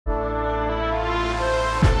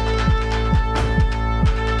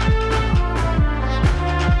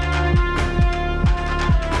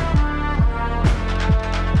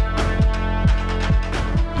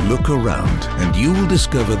Look around and you will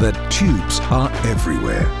discover that tubes are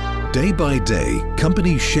everywhere. Day by day,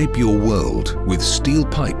 companies shape your world with steel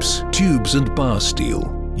pipes, tubes and bar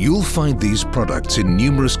steel. You'll find these products in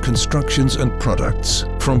numerous constructions and products,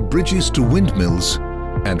 from bridges to windmills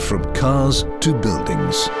and from cars to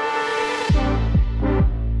buildings.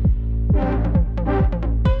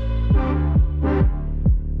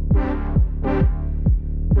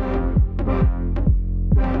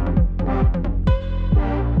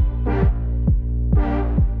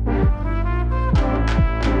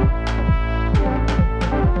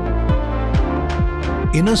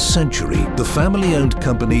 In a century, the family-owned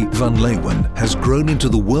company Van Leeuwen has grown into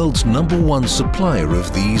the world's #1 supplier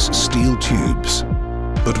of these steel tubes.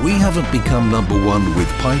 But we haven't become #1 with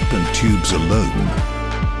pipe and tubes alone.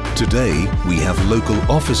 Today, we have local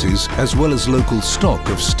offices as well as local stock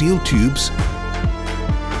of steel tubes,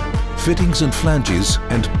 fittings and flanges,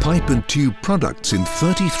 and pipe and tube products in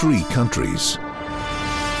 33 countries.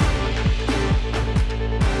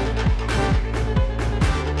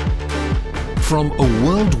 From a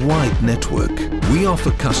worldwide network, we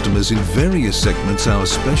offer customers in various segments our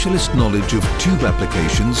specialist knowledge of tube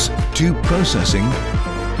applications, tube processing,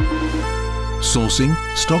 sourcing,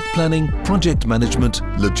 stock planning, project management,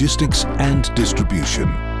 logistics and distribution.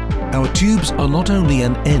 Our tubes are not only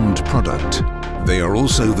an end product, they are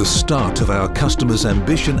also the start of our customers'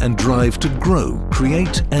 ambition and drive to grow,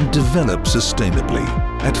 create and develop sustainably.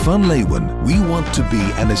 At Van Leeuwen, we want to be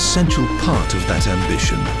an essential part of that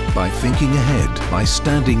ambition by thinking ahead, by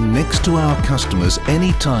standing next to our customers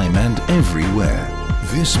anytime and everywhere.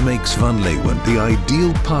 This makes Van Leeuwen the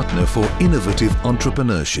ideal partner for innovative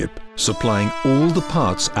entrepreneurship, supplying all the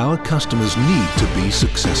parts our customers need to be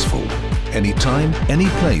successful, anytime, any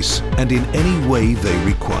place and in any way they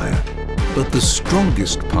require. But the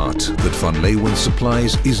strongest part that Van Leeuwen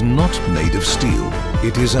supplies is not made of steel.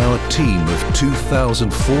 It is our team of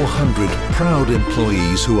 2,400 proud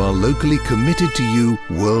employees who are locally committed to you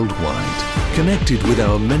worldwide, connected with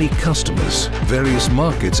our many customers, various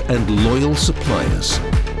markets and loyal suppliers.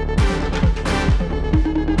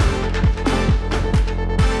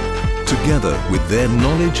 Together with their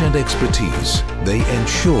knowledge and expertise, they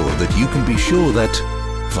ensure that you can be sure that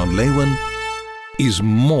Van Leeuwen is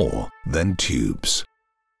more than tubes.